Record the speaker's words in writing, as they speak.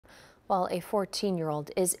Well, a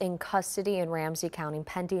 14-year-old is in custody in Ramsey County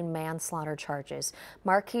pending manslaughter charges.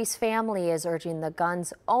 Marquis' family is urging the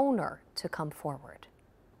gun's owner to come forward.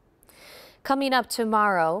 Coming up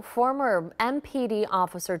tomorrow, former MPD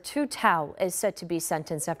officer Tou Thao is set to be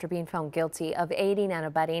sentenced after being found guilty of aiding and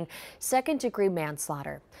abetting second-degree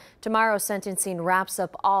manslaughter. Tomorrow's sentencing wraps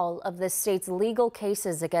up all of the state's legal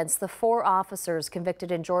cases against the 4 officers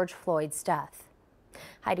convicted in George Floyd's death.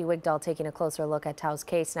 Heidi Wigdahl taking a closer look at Tau's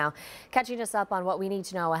case now, catching us up on what we need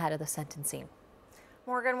to know ahead of the sentencing.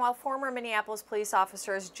 Morgan, while former Minneapolis police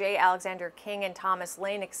officers J. Alexander Kueng and Thomas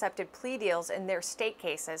Lane accepted plea deals in their state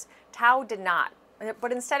cases, Tou did not.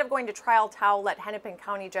 But instead of going to trial, Tou let Hennepin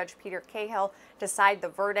County Judge Peter Cahill decide the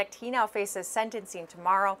verdict. He now faces sentencing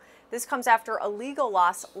tomorrow. This comes after a legal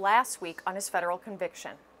loss last week on his federal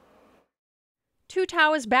conviction. Tou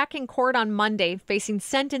Thao is back in court on Monday, facing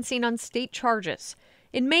sentencing on state charges.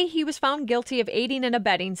 In May, he was found guilty of aiding and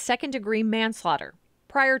abetting second-degree manslaughter.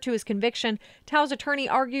 Prior to his conviction, Tau's attorney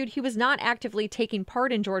argued he was not actively taking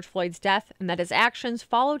part in George Floyd's death and that his actions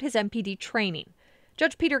followed his MPD training.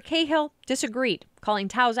 Judge Peter Cahill disagreed, calling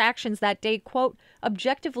Tau's actions that day, quote,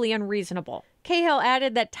 objectively unreasonable. Cahill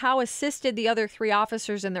added that Tou assisted the other 3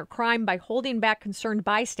 officers in their crime by holding back concerned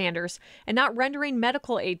bystanders and not rendering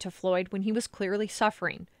medical aid to Floyd when he was clearly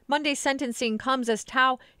suffering. Monday's sentencing comes as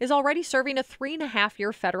Tou is already serving a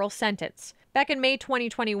 3.5-year federal sentence. Back in May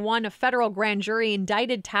 2021, a federal grand jury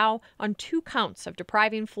indicted Tou on 2 counts of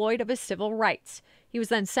depriving Floyd of his civil rights. He was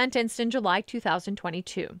then sentenced in July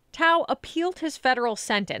 2022. Tou appealed his federal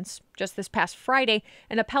sentence. Just this past Friday,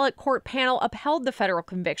 an appellate court panel upheld the federal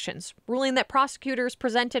convictions, ruling that prosecutors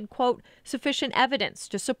presented, quote, sufficient evidence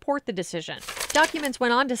to support the decision. Documents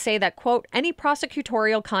went on to say that, quote, any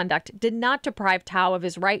prosecutorial conduct did not deprive Tou of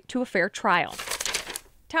his right to a fair trial.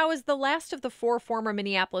 Tou is the last of the 4 former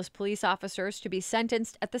Minneapolis police officers to be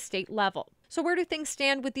sentenced at the state level. So where do things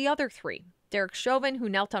stand with the other 3? Derek Chauvin, who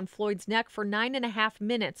knelt on Floyd's neck for 9.5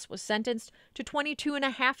 minutes, was sentenced to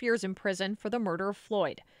 22.5 years in prison for the murder of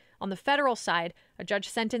Floyd. On the federal side, a judge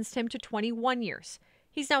sentenced him to 21 years.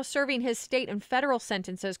 He's now serving his state and federal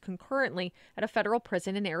sentences concurrently at a federal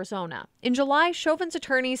prison in Arizona. In July, Chauvin's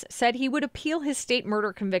attorneys said he would appeal his state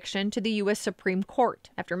murder conviction to the U.S. Supreme Court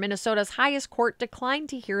after Minnesota's highest court declined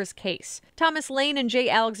to hear his case. Thomas Lane and J.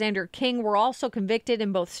 Alexander Kueng were also convicted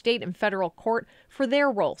in both state and federal court for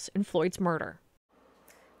their roles in Floyd's murder.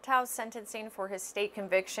 Tau's sentencing for his state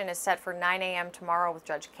conviction is set for 9 a.m. tomorrow with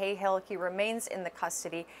Judge Cahill. He remains in the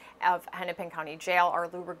custody of Hennepin County Jail. Our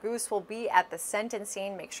Lou Ragoose will be at the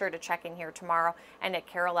sentencing. Make sure to check in here tomorrow and at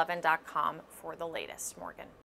KARE11.com for the latest. Morgan.